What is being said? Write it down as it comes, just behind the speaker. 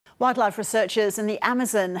Wildlife researchers in the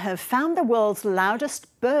Amazon have found the world's loudest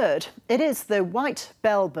bird. It is the white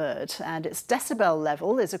bellbird, and its decibel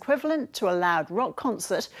level is equivalent to a loud rock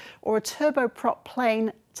concert or a turboprop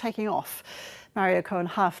plane taking off. Mario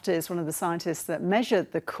Cohn-Haft is one of the scientists that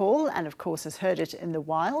measured the call and, of course, has heard it in the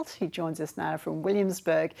wild. He joins us now from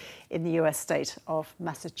Williamsburg in the US state of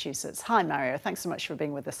Massachusetts. Hi, Mario. Thanks so much for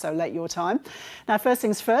being with us so late your time. Now, first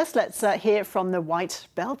things first, let's hear from the white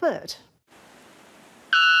bellbird.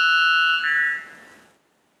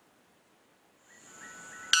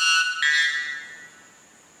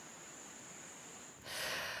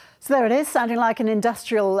 So there it is, sounding like an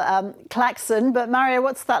industrial klaxon. But Mario,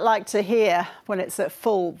 what's that like to hear when it's at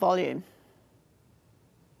full volume?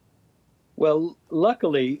 Well,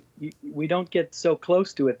 luckily, we don't get so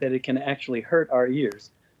close to it that it can actually hurt our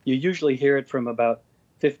ears. You usually hear it from about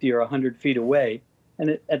 50 or 100 feet away.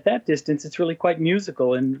 And at that distance, it's really quite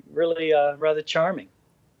musical and really rather charming.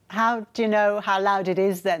 How do you know how loud it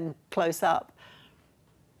is then, close up?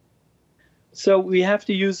 So we have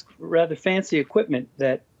to use rather fancy equipment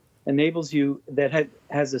that enables you, that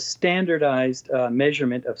has a standardized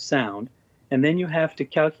measurement of sound, and then you have to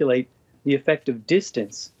calculate the effect of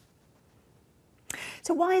distance.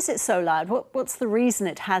 So why is it so loud? What's the reason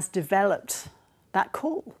it has developed that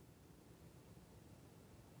call?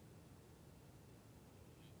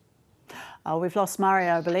 Oh, we've lost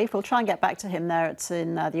Mario, I believe. We'll try and get back to him there. It's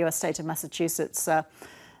in the US state of Massachusetts.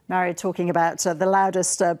 Mario talking about the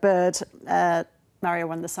loudest bird. Mario,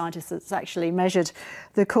 one of the scientists that's actually measured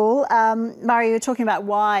the call. Mario, you're talking about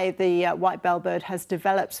why the white bellbird has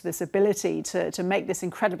developed this ability to make this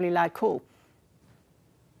incredibly loud call.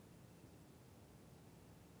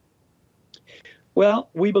 Well,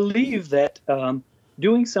 we believe that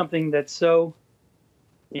doing something that's so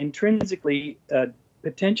intrinsically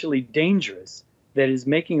potentially dangerous, that is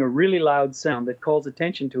making a really loud sound that calls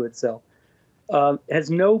attention to itself,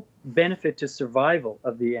 has no benefit to survival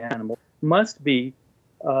of the animal, must be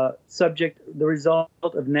the result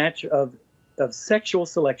of sexual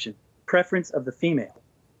selection, preference of the female.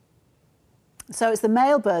 So it's the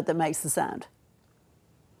male bird that makes the sound?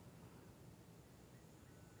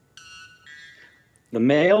 The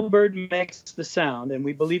male bird makes the sound, and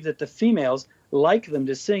we believe that the females like them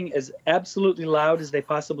to sing as absolutely loud as they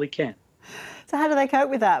possibly can. So how do they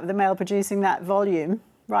cope with that, with the male producing that volume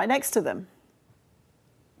right next to them?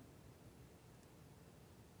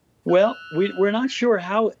 Well, we're not sure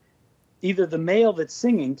how either the male that's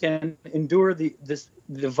singing can endure the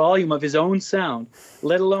volume of his own sound,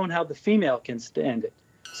 let alone how the female can stand it.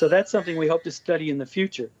 So that's something we hope to study in the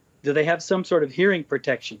future. Do they have some sort of hearing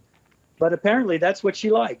protection? But apparently that's what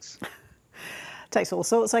she likes. Takes all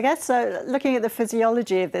sorts, I guess. So looking at the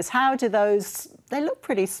physiology of this, how do they look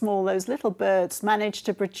pretty small, those little birds, manage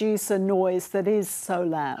to produce a noise that is so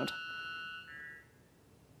loud?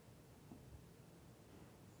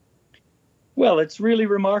 Well, it's really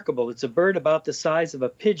remarkable. It's a bird about the size of a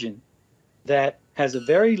pigeon that has a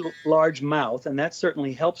very large mouth, and that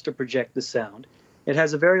certainly helps to project the sound. It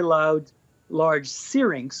has a very large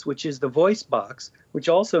syrinx, which is the voice box, which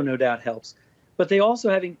also no doubt helps. But they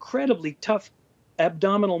also have incredibly tough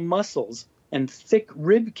abdominal muscles and thick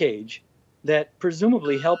rib cage that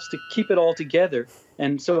presumably helps to keep it all together,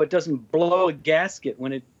 and so it doesn't blow a gasket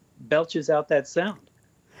when it belches out that sound.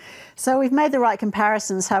 So we've made the right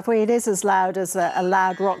comparisons, have we? It is as loud as a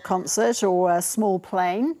loud rock concert or a small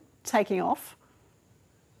plane taking off.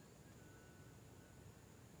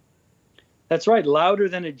 That's right, louder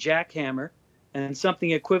than a jackhammer and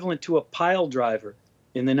something equivalent to a pile driver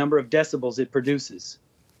in the number of decibels it produces.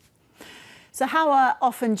 So how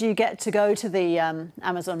often do you get to go to the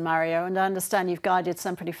Amazon, Mario? And I understand you've guided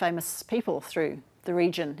some pretty famous people through the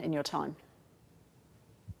region in your time.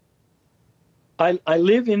 I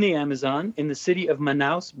live in the Amazon, in the city of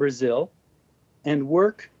Manaus, Brazil, and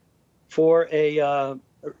work for a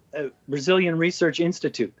Brazilian research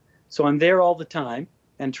institute. So I'm there all the time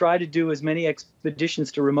and try to do as many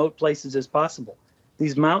expeditions to remote places as possible.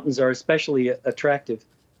 These mountains are especially attractive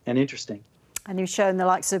and interesting. And you've shown the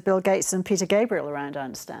likes of Bill Gates and Peter Gabriel around, I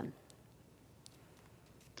understand.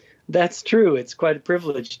 That's true. It's quite a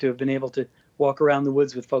privilege to have been able to walk around the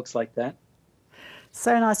woods with folks like that.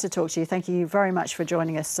 So nice to talk to you. Thank you very much for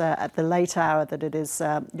joining us at the late hour that it is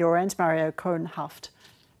your end, Mario Cohn-Haft.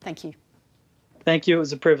 Thank you. Thank you. It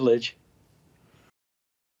was a privilege.